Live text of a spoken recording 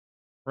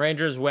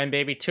Rangers win,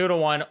 baby.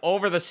 2-1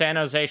 over the San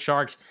Jose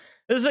Sharks.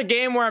 This is a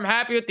game where I'm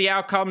happy with the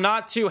outcome,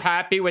 not too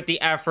happy with the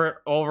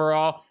effort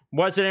overall.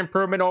 Was it an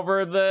improvement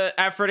over the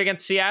effort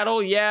against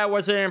Seattle? Yeah.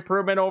 Was it an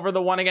improvement over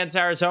the one against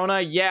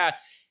Arizona? Yeah.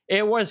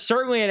 It was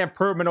certainly an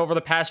improvement over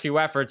the past few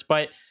efforts,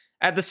 but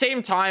at the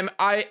same time,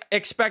 I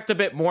expect a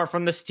bit more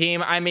from this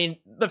team. I mean,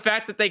 the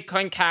fact that they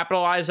couldn't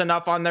capitalize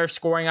enough on their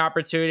scoring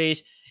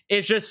opportunities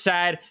is just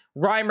sad.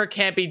 Reimer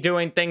can't be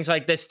doing things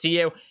like this to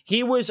you.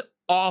 He was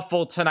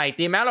awful tonight.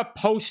 The amount of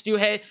posts you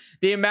hit,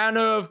 the amount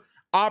of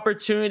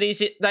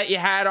opportunities that you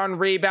had on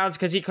rebounds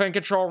because he couldn't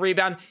control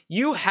rebound.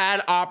 You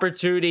had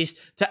opportunities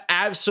to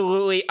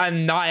absolutely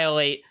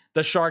annihilate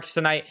the Sharks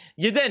tonight.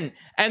 You didn't.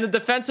 And the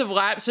defensive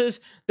lapses,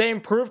 they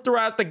improved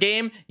throughout the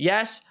game,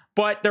 yes,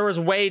 but there was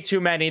way too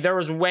many. There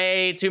was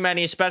way too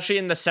many, especially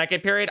in the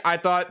second period. I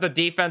thought the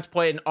defense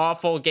played an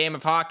awful game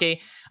of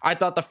hockey. I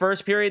thought the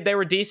first period they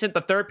were decent.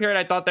 The third period,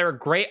 I thought they were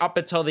great up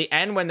until the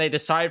end when they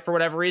decided for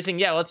whatever reason,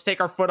 yeah, let's take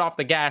our foot off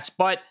the gas.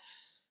 But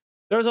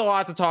there's a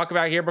lot to talk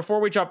about here. Before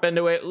we jump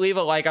into it, leave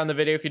a like on the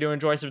video if you do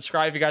enjoy.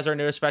 Subscribe if you guys are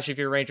new, especially if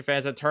you're Ranger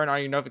fans, and turn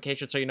on your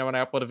notifications so you know when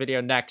I upload a video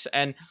next.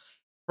 And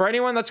for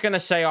anyone that's going to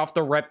say off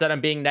the rip that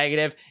I'm being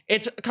negative,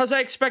 it's because I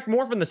expect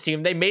more from this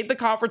team. They made the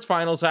conference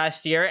finals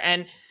last year,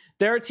 and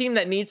they're a team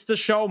that needs to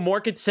show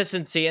more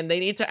consistency, and they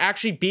need to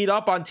actually beat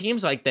up on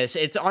teams like this.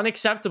 It's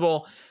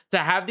unacceptable to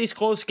have these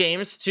close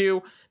games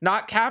to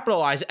not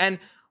capitalize. And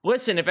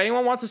listen, if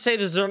anyone wants to say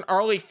this is an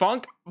early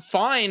funk,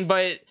 fine,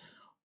 but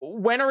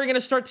when are we going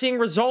to start seeing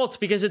results?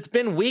 Because it's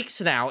been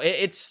weeks now.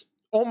 It's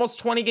almost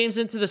 20 games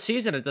into the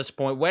season at this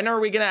point. When are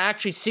we going to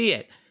actually see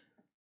it?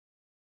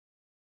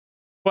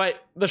 But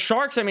the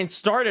Sharks, I mean,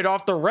 started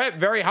off the rip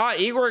very hot.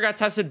 Igor got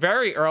tested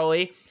very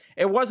early.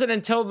 It wasn't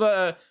until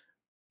the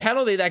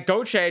penalty that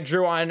Gauthier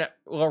drew on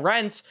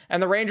Lorentz,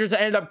 and the Rangers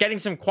ended up getting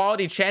some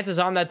quality chances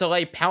on that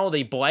delayed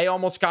penalty. Blais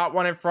almost got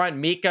one in front.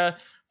 Mika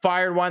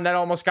fired one that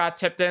almost got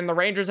tipped in. The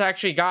Rangers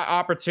actually got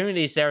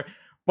opportunities there,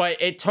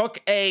 but it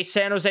took a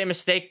San Jose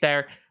mistake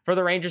there for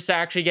the Rangers to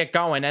actually get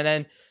going. And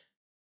then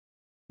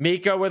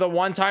Mika with a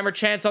one-timer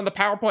chance on the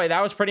power play.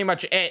 That was pretty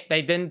much it.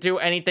 They didn't do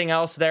anything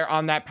else there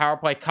on that power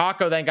play.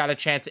 Kakko then got a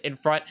chance in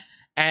front,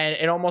 and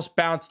it almost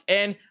bounced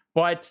in,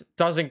 but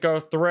doesn't go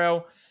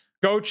through.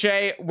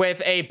 Gauthier with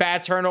a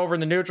bad turnover in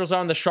the neutral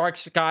zone. The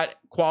Sharks got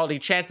quality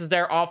chances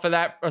there off of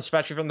that,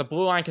 especially from the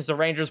blue line, because the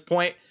Rangers'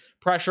 point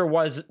pressure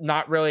was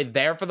not really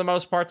there for the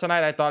most part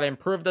tonight. I thought it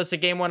improved as the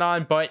game went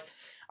on, but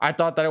I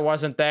thought that it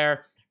wasn't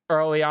there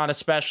early on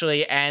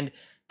especially, and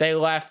they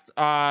left,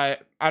 I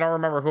don't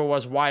remember who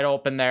was wide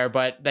open there,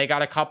 but they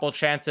got a couple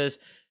chances.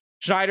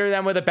 Schneider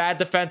then with a bad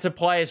defensive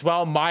play as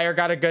well. Meyer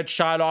got a good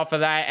shot off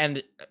of that,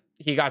 and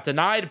he got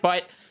denied,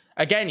 but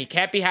again, you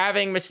can't be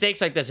having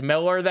mistakes like this.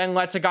 Miller then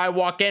lets a guy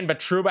walk in, but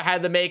Trouba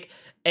had to make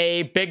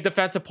a big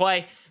defensive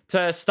play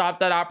to stop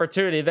that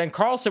opportunity. Then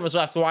Carlson was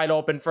left wide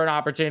open for an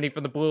opportunity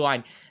from the blue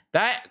line.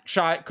 That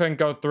shot couldn't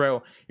go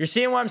through. You're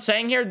seeing what I'm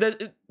saying here?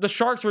 The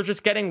Sharks were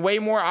just getting way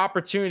more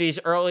opportunities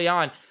early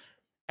on.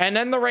 And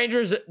then the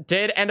Rangers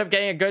did end up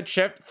getting a good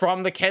shift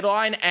from the kid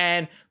line,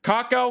 and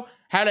Kakko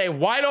had a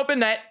wide open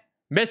net,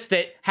 missed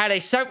it, had a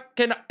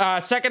second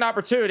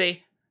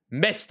opportunity,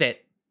 missed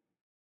it.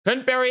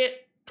 Couldn't bury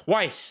it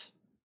twice.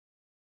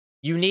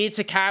 You need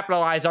to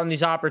capitalize on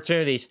these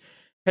opportunities.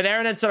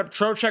 Panarin then set up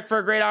Trocheck for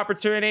a great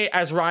opportunity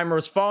as Reimer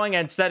was falling,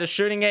 and instead of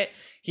shooting it,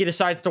 he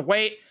decides to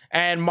wait,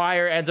 and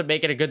Meyer ends up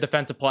making a good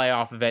defensive play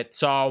off of it.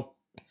 So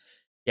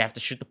you have to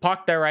shoot the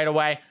puck there right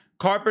away.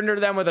 Carpenter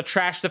then with a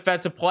trash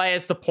defensive play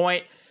as the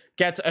point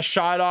gets a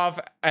shot off.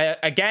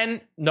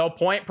 Again, no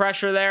point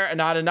pressure there,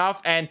 not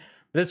enough. And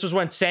this was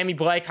when Sammy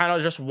Blais kind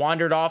of just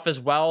wandered off as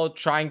well,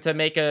 trying to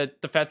make a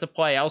defensive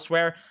play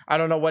elsewhere. I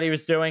don't know what he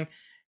was doing,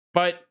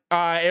 but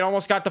it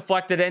almost got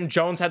deflected in.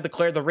 Jones had to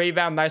clear the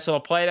rebound. Nice little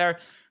play there.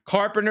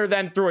 Carpenter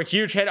then threw a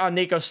huge hit on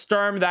Nico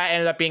Sturm. That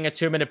ended up being a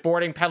 2-minute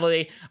boarding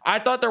penalty. I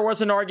thought there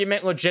was an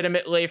argument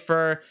legitimately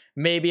for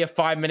maybe a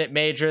 5-minute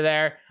major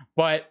there,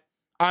 but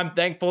I'm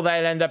thankful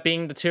that it ended up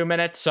being the 2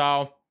 minutes,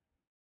 so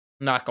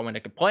I'm not going to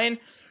complain.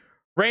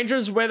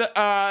 Rangers with,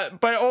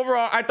 but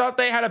overall, I thought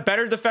they had a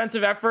better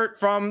defensive effort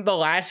from the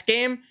last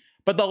game,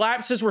 but the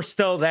lapses were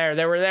still there.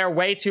 They were there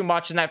way too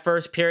much in that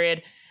first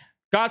period.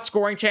 Got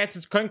scoring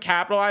chances, couldn't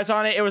capitalize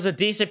on it. It was a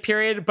decent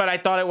period, but I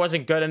thought it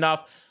wasn't good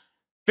enough.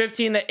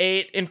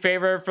 15-8 in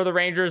favor for the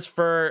Rangers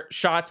for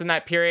shots in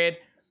that period.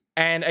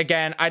 And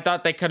again, I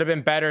thought they could have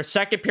been better.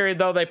 Second period,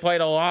 though, they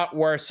played a lot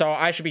worse. So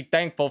I should be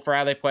thankful for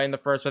how they played in the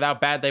first, with how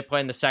bad they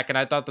played in the second.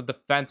 I thought the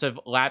defensive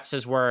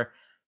lapses were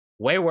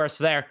way worse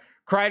there.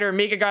 Kreider and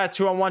Mika got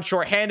a 2-on-1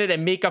 shorthanded,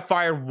 and Mika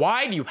fired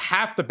wide. You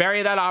have to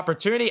bury that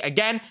opportunity.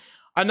 Again,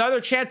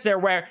 another chance there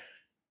where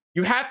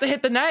you have to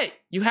hit the net.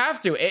 You have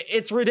to.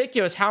 It's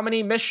ridiculous how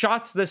many missed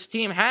shots this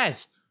team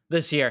has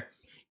this year.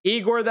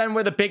 Igor then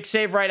with a big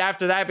save right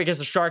after that because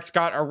the Sharks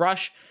got a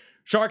rush.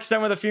 Sharks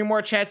then with a few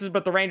more chances,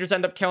 but the Rangers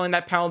end up killing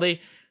that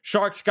penalty.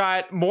 Sharks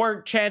got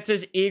more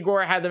chances.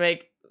 Igor had to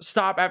make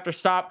stop after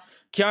stop.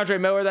 Keandre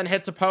Miller then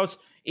hits a post.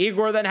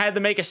 Igor then had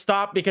to make a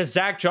stop because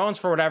Zach Jones,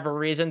 for whatever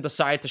reason,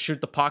 decided to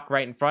shoot the puck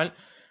right in front.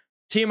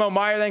 Timo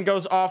Meyer then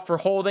goes off for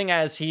holding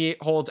as he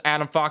holds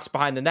Adam Fox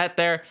behind the net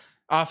there.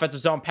 Offensive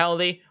zone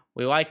penalty.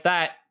 We like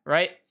that,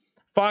 right?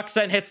 Fox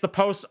then hits the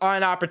post on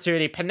an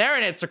opportunity.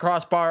 Panarin hits the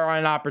crossbar on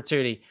an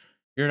opportunity.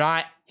 You're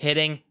not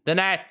hitting the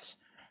net.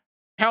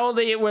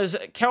 Penalty was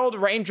killed.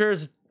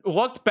 Rangers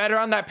looked better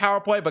on that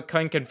power play, but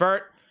couldn't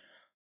convert.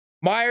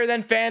 Meyer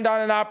then fanned on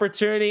an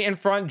opportunity in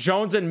front.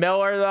 Jones and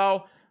Miller,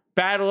 though,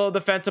 bad little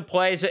defensive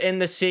plays in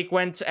the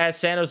sequence as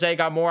San Jose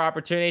got more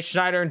opportunities.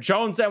 Schneider and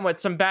Jones then with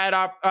some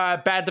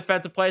bad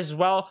defensive plays as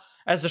well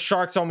as the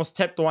Sharks almost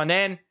tipped one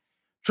in.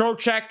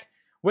 Trocheck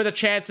with a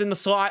chance in the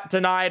slot,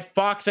 denied.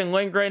 Fox and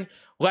Lindgren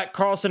let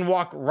Carlson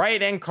walk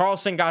right in.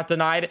 Carlson got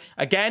denied.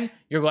 Again,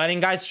 you're letting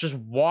guys just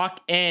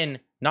walk in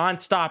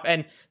nonstop.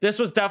 And this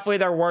was definitely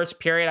their worst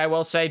period, I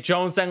will say.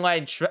 Jones then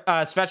let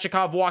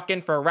Svechnikov walk in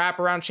for a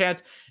wraparound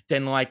chance.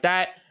 Didn't like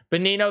that.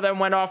 Bonino then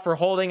went off for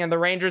holding, and the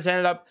Rangers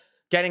ended up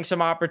getting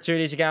some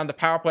opportunities again on the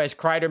power play as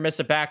Kreider missed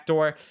a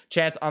backdoor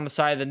chance on the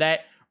side of the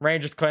net.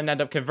 Rangers couldn't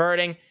end up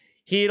converting.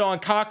 Hedel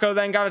and Kakko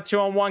then got a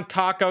 2-on-1.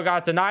 Kakko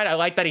got denied. I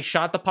like that he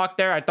shot the puck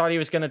there. I thought he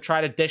was going to try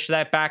to dish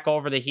that back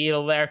over the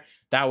Hedel there.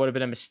 That would have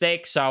been a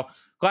mistake. So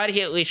glad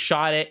he at least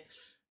shot it.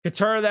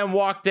 Couture then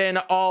walked in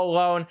all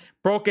alone.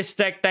 Broke his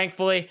stick,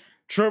 thankfully.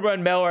 Trouba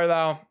and Miller,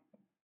 though.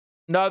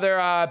 Another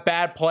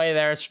bad play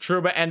there.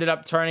 Trouba ended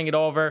up turning it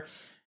over.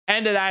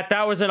 End of that.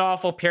 That was an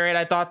awful period.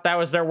 I thought that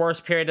was their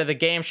worst period of the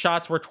game.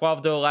 Shots were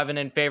 12-11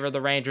 in favor of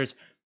the Rangers.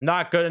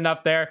 Not good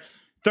enough there.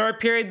 Third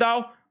period,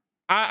 though.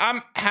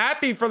 I'm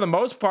happy for the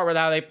most part with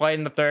how they played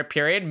in the third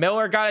period.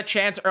 Miller got a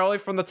chance early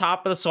from the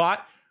top of the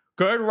slot.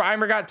 Good.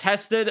 Reimer got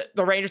tested.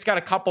 The Rangers got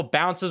a couple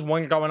bounces,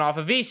 one going off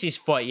of VC's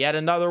foot. Yet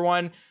another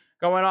one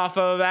going off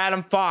of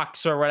Adam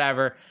Fox or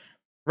whatever.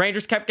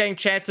 Rangers kept getting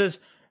chances.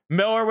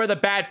 Miller with a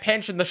bad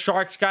pinch, and the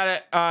Sharks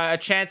got a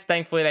chance.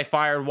 Thankfully, they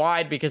fired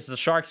wide because the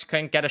Sharks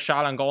couldn't get a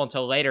shot on goal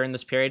until later in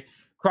this period.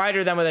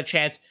 Kreider then with a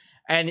chance,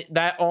 and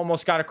that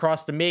almost got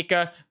across to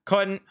Mika.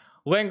 Couldn't.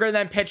 Lindgren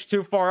then pitched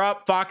too far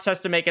up. Fox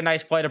has to make a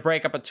nice play to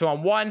break up a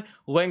 2-on-1.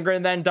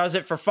 Lindgren then does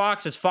it for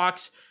Fox as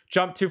Fox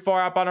jumped too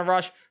far up on a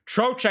rush.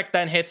 Trocheck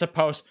then hits a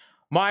post.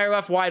 Meyer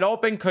left wide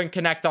open, couldn't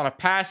connect on a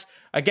pass.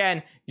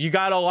 Again, you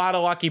got a lot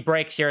of lucky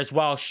breaks here as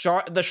well.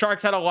 The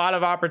Sharks had a lot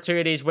of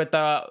opportunities with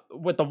the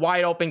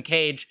wide open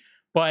cage,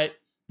 but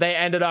they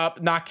ended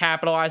up not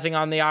capitalizing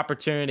on the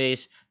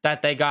opportunities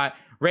that they got.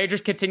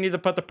 Rangers continued to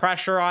put the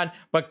pressure on,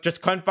 but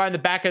just couldn't find the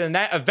back of the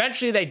net.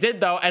 Eventually they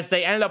did, though, as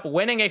they ended up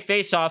winning a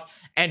faceoff,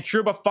 and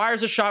Trouba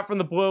fires a shot from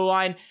the blue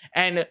line,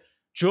 and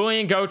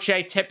Julian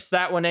Gauthier tips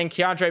that one in.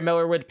 Keandre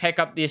Miller would pick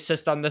up the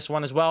assist on this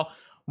one as well.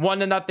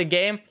 1-0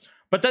 game.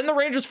 But then the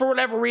Rangers, for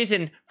whatever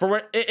reason,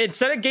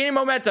 instead of gaining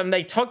momentum,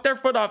 they took their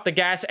foot off the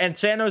gas, and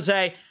San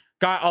Jose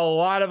got a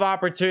lot of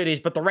opportunities.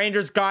 But the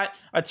Rangers got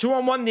a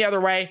 2-on-1 the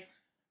other way.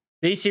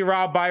 BC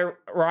robbed by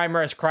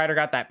Reimer as Kreider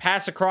got that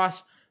pass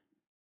across.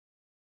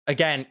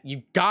 Again,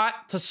 you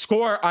got to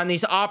score on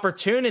these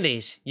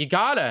opportunities. You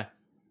gotta.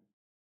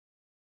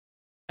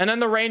 And then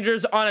the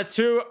Rangers on a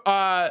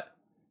 2-0.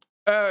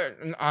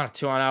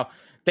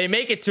 They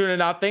make it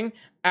 2-0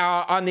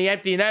 on the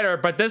empty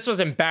netter, but this was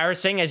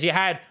embarrassing as you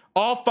had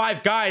all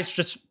 5 guys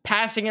just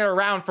passing it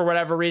around for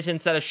whatever reason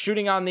instead of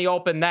shooting on the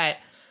open net,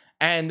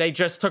 and they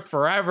just took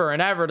forever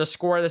and ever to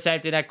score this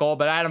empty net goal,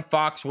 but Adam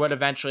Fox would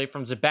eventually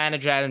from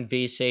Zibanejad and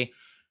VC.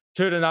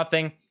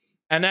 2-0.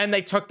 And then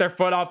they took their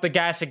foot off the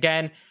gas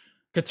again.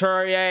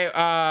 Couturier,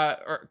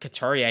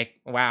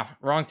 wow,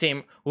 wrong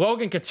team.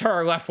 Logan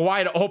Couture left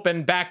wide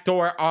open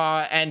backdoor,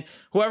 and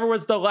whoever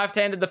was the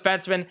left-handed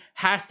defenseman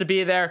has to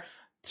be there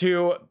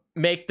to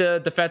make the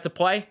defensive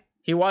play.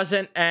 He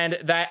wasn't, and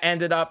that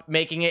ended up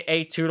making it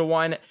a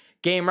 2-1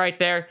 game right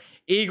there.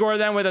 Igor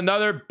then with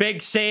another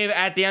big save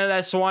at the end of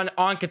this one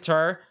on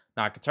Couture,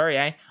 not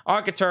Couturier,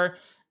 on Couture.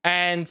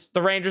 And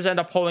the Rangers end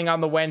up pulling on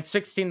the win,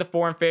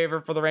 16-4 in favor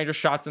for the Rangers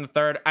shots in the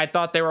third. I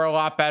thought they were a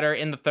lot better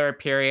in the third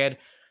period.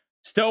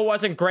 Still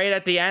wasn't great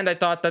at the end. I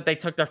thought that they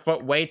took their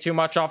foot way too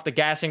much off the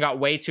gas and got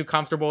way too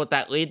comfortable with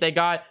that lead they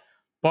got.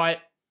 But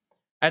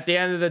at the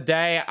end of the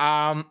day,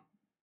 I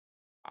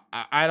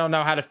don't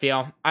know how to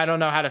feel. I don't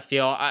know how to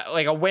feel.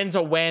 Like, a win's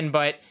a win,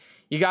 but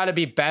you got to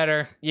be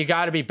better. You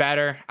got to be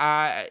better.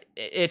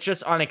 It's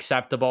just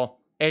unacceptable.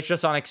 It's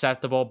just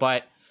unacceptable,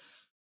 but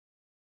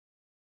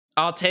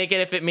I'll take it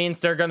if it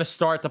means they're going to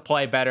start to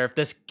play better. If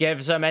this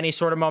gives them any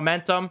sort of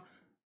momentum,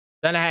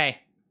 then hey,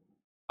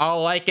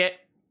 I'll like it.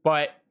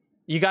 But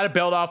you got to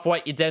build off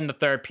what you did in the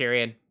third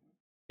period,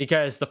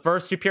 because the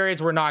first 2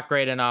 periods were not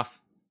great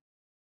enough.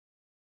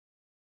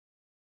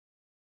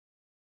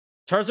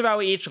 In terms of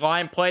how each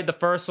line played, the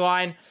first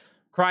line,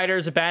 Kreider,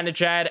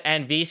 Zibanejad,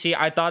 and VC,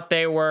 I thought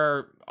they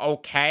were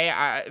okay.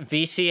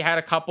 VC had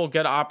a couple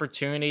good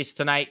opportunities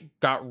tonight,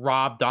 got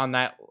robbed on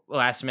that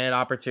last-minute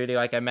opportunity,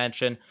 like I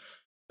mentioned.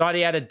 Thought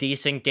he had a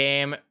decent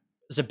game.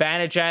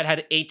 Zibanejad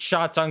had 8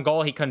 shots on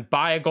goal. He couldn't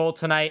buy a goal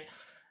tonight.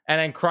 And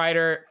then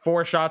Kreider,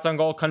 4 shots on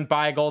goal. Couldn't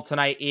buy a goal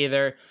tonight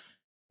either.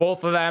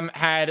 Both of them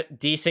had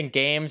decent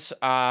games.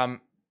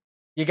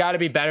 You got to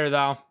be better,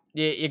 though.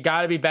 You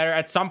got to be better.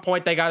 At some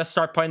point, they got to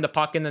start putting the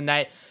puck in the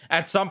net.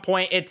 At some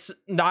point, it's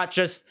not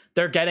just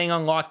they're getting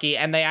unlucky,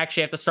 and they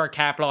actually have to start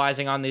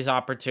capitalizing on these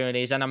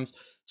opportunities. And I'm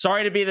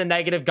sorry to be the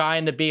negative guy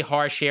and to be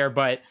harsh here,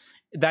 but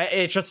that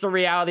it's just the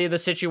reality of the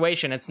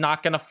situation. It's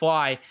not going to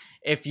fly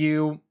if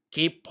you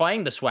keep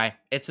playing this way.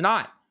 It's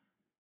not.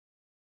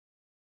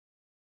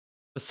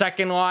 The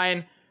second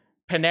line,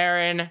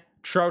 Panarin,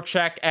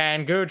 Trocheck,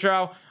 and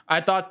Gaudreau,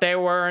 I thought they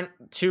weren't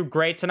too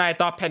great tonight. I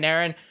thought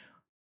Panarin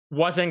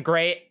wasn't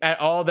great at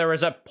all. There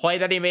was a play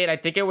that he made, I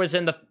think it was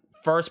in the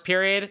first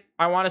period,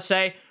 I want to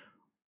say.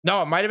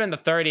 No, it might have been the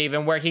third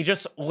even, where he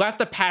just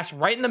left a pass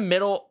right in the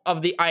middle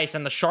of the ice,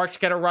 and the Sharks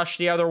get a rush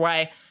the other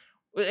way.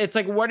 It's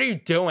like, what are you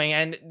doing?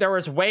 And there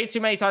was way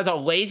too many times a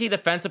lazy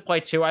defensive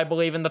play too, I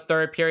believe, in the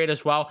third period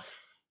as well.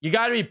 You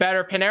got to be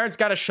better. Panarin's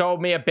got to show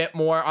me a bit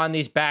more on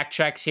these back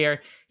checks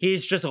here.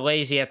 He's just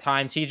lazy at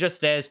times. He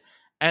just is.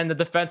 And the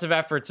defensive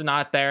effort's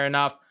not there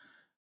enough.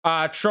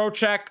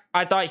 Trocheck,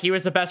 I thought he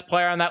was the best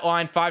player on that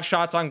line. 5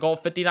 shots on goal,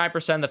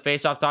 59% the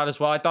faceoff dot as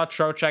well. I thought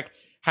Trocheck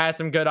had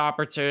some good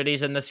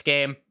opportunities in this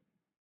game.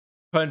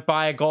 Couldn't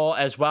buy a goal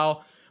as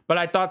well. But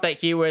I thought that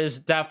he was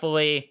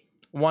definitely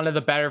one of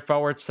the better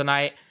forwards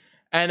tonight.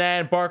 And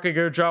then Barclay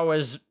Goodrow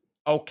was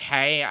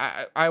okay.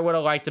 I would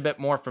have liked a bit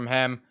more from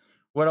him.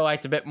 Would have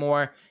liked a bit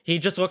more. He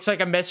just looks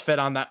like a misfit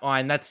on that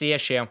line. That's the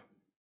issue.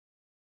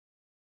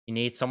 You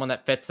need someone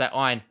that fits that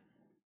line.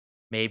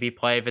 Maybe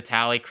play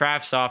Vitaly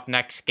Kravtsov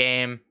next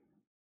game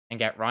and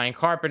get Ryan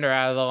Carpenter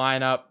out of the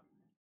lineup.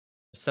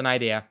 Just an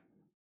idea.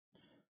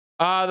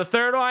 The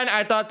third line,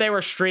 I thought they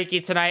were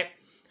streaky tonight.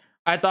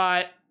 I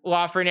thought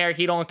Lafreniere,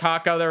 Hedel, and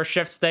Kakko, there were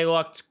shifts. They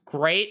looked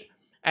great.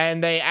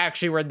 And they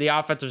actually were in the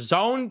offensive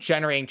zone,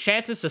 generating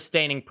chances,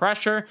 sustaining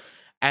pressure.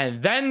 And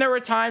then there were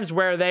times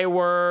where they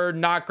were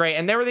not great.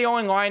 And they were the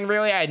only line,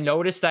 really, I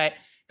noticed that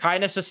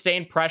kind of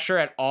sustained pressure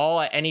at all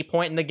at any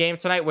point in the game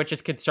tonight, which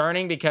is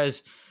concerning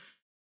because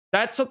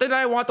that's something that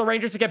I want the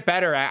Rangers to get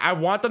better at. I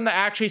want them to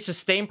actually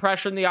sustain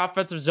pressure in the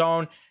offensive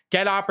zone,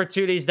 get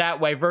opportunities that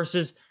way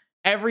versus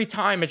every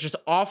time it's just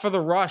off of the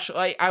rush.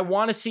 Like, I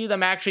want to see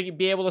them actually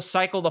be able to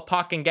cycle the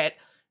puck and get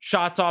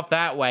shots off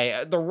that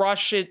way. The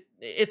rush,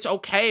 it's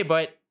okay,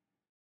 but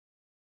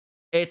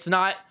it's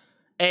not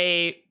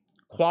a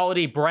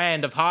quality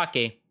brand of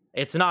hockey.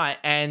 It's not.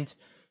 And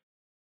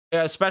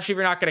especially if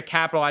you're not going to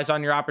capitalize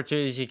on your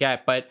opportunities you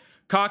get. But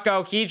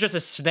Kakko, he just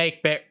a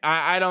snake bit.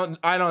 I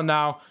don't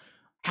know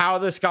how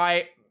this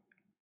guy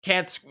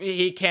can't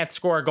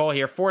score a goal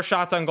here. 4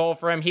 shots on goal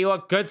for him. He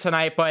looked good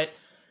tonight, but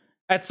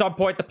at some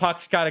point the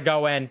puck's got to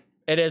go in.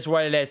 It is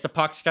what it is. The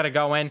puck's got to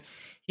go in.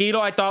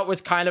 Hedel, I thought,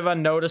 was kind of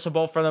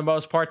unnoticeable for the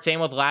most part. Same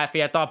with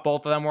Laffy. I thought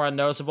both of them were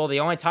unnoticeable. The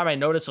only time I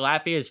noticed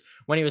Laffy is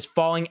when he was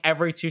falling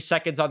every 2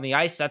 seconds on the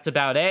ice. That's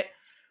about it.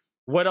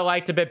 Would have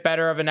liked a bit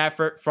better of an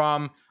effort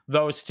from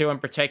those two in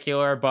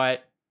particular,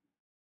 but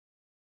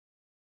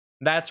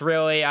that's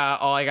really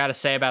all I got to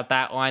say about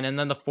that line. And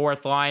then the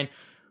fourth line,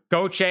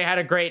 Gauthier had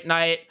a great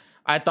night.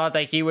 I thought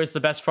that he was the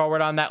best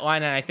forward on that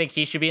line, and I think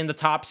he should be in the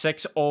top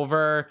 6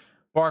 over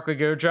Barclay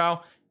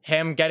Goodrow.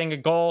 Him getting a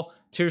goal,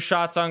 2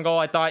 shots on goal.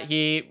 I thought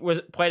he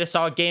played a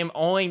solid game.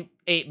 Only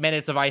 8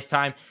 minutes of ice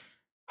time.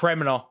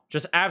 Criminal.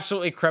 Just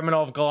absolutely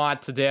criminal of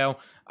Gallant to do.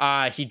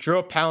 He drew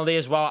a penalty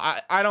as well.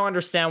 I don't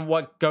understand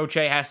what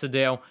Gauthier has to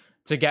do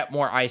to get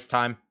more ice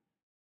time.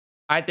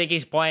 I think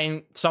he's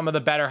playing some of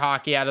the better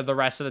hockey out of the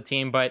rest of the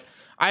team. But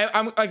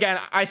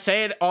I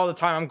say it all the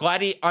time. I'm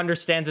glad he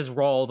understands his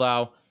role,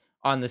 though,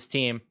 on this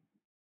team.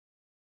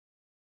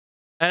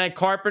 And then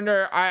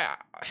Carpenter,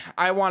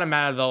 I want him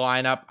out of the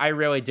lineup. I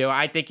really do.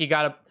 I think you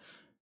gotta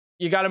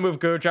move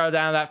Gaudreau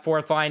down to that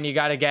fourth line. You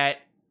gotta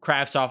get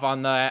Kravtsov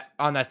on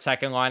that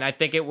second line. I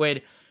think it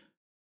would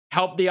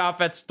help the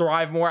offense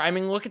thrive more. I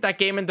mean, look at that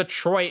game in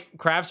Detroit.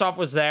 Kravtsov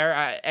was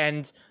there,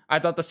 and I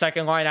thought the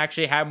second line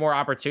actually had more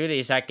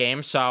opportunities that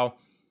game. So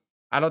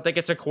I don't think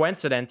it's a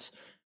coincidence.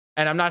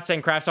 And I'm not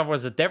saying Kravtsov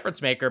was a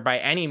difference maker by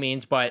any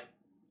means, but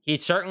he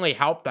certainly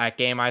helped that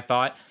game, I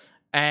thought.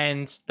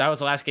 And that was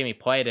the last game he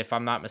played, if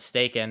I'm not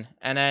mistaken.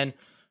 And then,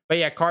 but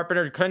yeah,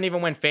 Carpenter couldn't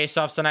even win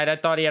faceoffs tonight. I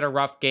thought he had a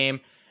rough game.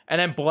 And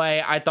then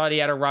Blais, I thought he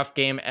had a rough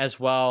game as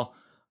well.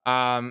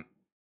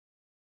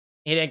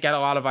 He didn't get a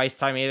lot of ice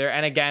time either.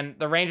 And again,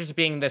 the Rangers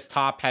being this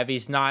top heavy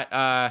is not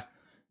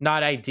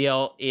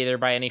ideal either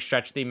by any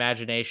stretch of the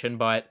imagination,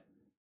 but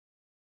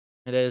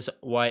it is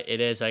what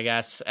it is, I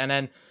guess. And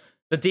then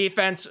the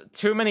defense,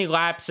 too many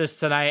lapses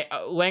tonight.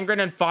 Lindgren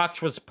and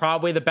Fox was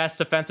probably the best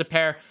defensive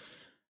pair.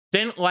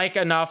 Didn't like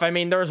enough. I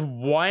mean, there was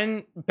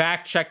one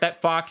back check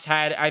that Fox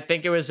had. I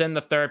think it was in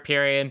the third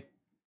period.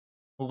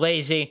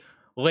 Lazy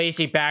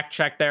back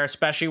check there,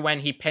 especially when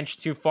he pinched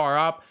too far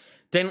up.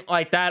 Didn't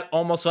like that.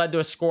 Almost led to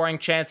a scoring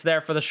chance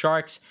there for the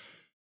Sharks.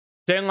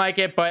 Didn't like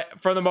it, but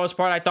for the most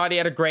part, I thought he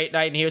had a great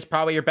night, and he was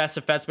probably your best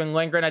defenseman.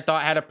 Lindgren, I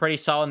thought, had a pretty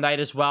solid night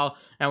as well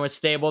and was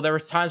stable. There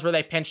was times where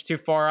they pinched too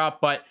far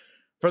up, but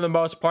for the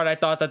most part, I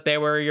thought that they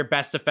were your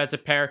best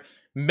defensive pair.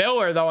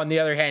 Miller, though, on the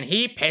other hand,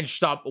 he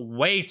pinched up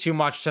way too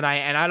much tonight,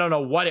 and I don't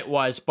know what it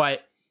was,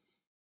 but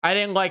I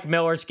didn't like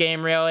Miller's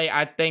game, really.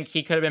 I think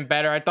he could have been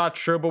better. I thought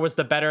Trouba was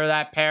the better of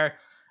that pair,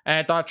 and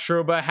I thought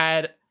Trouba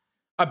had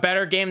a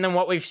better game than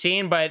what we've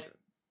seen, but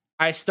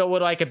I still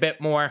would like a bit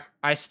more.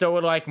 I still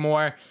would like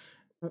more.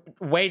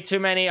 Way too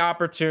many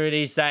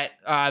opportunities that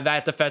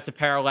that defensive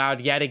pair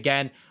allowed yet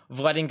again of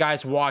letting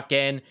guys walk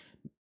in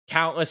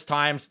countless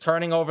times,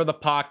 turning over the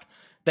puck.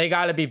 They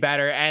got to be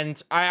better.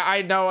 And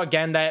I know,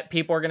 again, that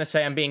people are going to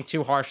say I'm being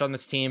too harsh on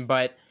this team,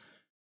 but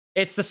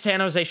it's the San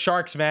Jose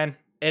Sharks, man.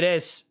 It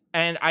is.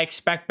 And I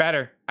expect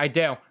better. I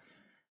do.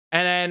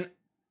 And then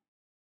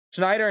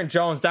Schneider and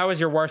Jones, that was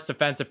your worst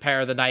defensive pair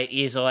of the night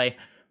easily.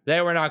 They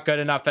were not good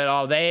enough at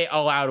all. They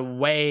allowed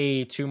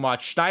way too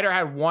much. Schneider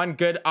had one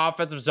good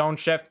offensive zone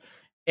shift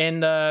in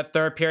the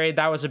third period.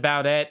 That was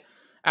about it.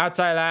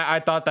 Outside of that, I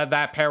thought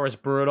that pair was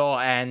brutal,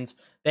 and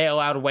they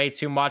allowed way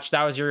too much.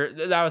 That was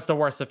the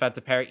worst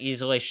defensive pair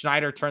easily.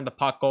 Schneider turned the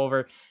puck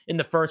over in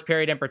the first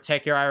period in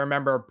particular. I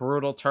remember a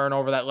brutal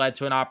turnover that led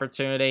to an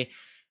opportunity.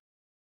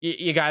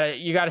 You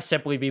gotta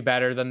simply be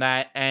better than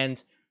that.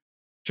 And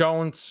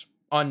Jones,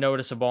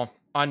 unnoticeable.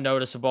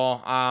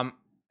 And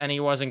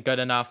he wasn't good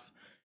enough.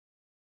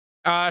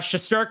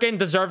 Shesterkin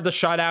deserved the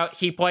shutout.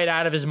 He played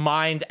out of his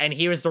mind, and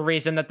he was the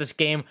reason that this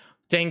game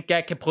didn't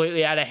get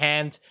completely out of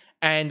hand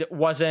and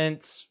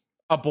wasn't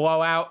a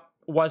blowout,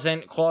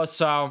 wasn't close,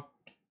 so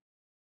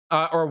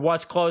or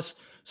was close.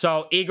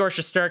 So Igor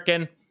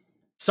Shesterkin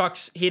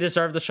sucks. He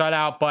deserved the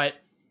shutout, but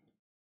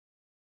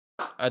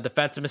a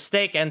defensive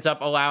mistake ends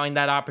up allowing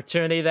that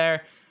opportunity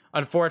there,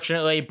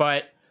 unfortunately,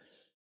 but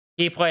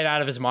he played out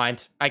of his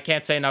mind. I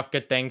can't say enough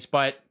good things,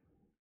 but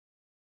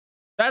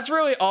that's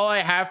really all I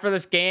have for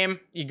this game.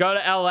 You go to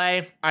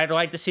LA. I'd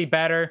like to see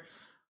better.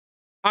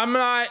 I'm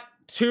not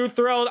too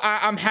thrilled.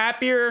 I'm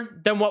happier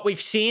than what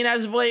we've seen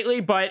as of lately,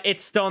 but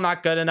it's still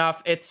not good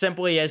enough. It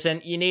simply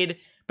isn't. You need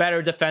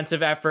better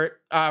defensive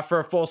effort for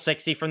a full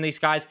 60 from these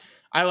guys.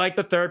 I like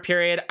the third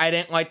period. I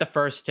didn't like the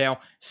first two.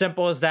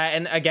 Simple as that.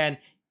 And again,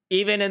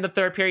 even in the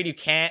third period, you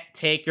can't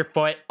take your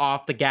foot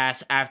off the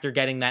gas after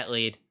getting that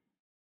lead.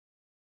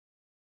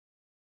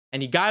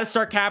 And you got to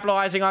start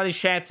capitalizing on these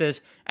chances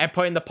and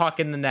putting the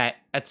puck in the net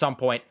at some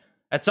point.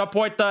 At some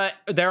point,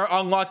 their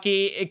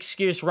unlucky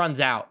excuse runs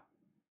out.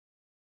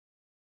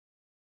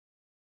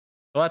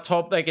 Let's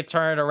hope they can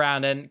turn it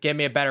around and give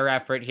me a better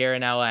effort here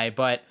in LA.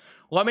 But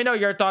let me know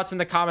your thoughts in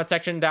the comment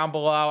section down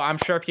below. I'm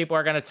sure people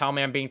are going to tell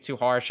me I'm being too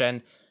harsh.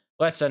 And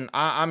listen,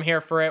 I'm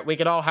here for it. We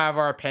could all have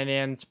our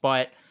opinions,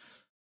 but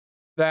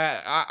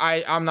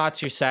I'm not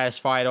too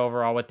satisfied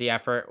overall with the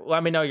effort.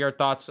 Let me know your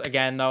thoughts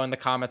again, though, in the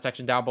comment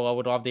section down below.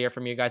 Would love to hear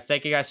from you guys.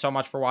 Thank you guys so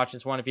much for watching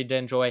this one. If you did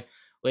enjoy,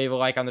 leave a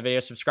like on the video.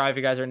 Subscribe if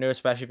you guys are new,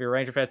 especially if you're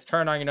Ranger fans.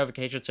 Turn on your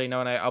notifications so you know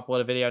when I upload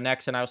a video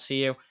next, and I'll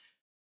see you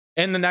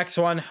in the next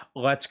one.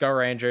 Let's go,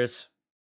 Rangers.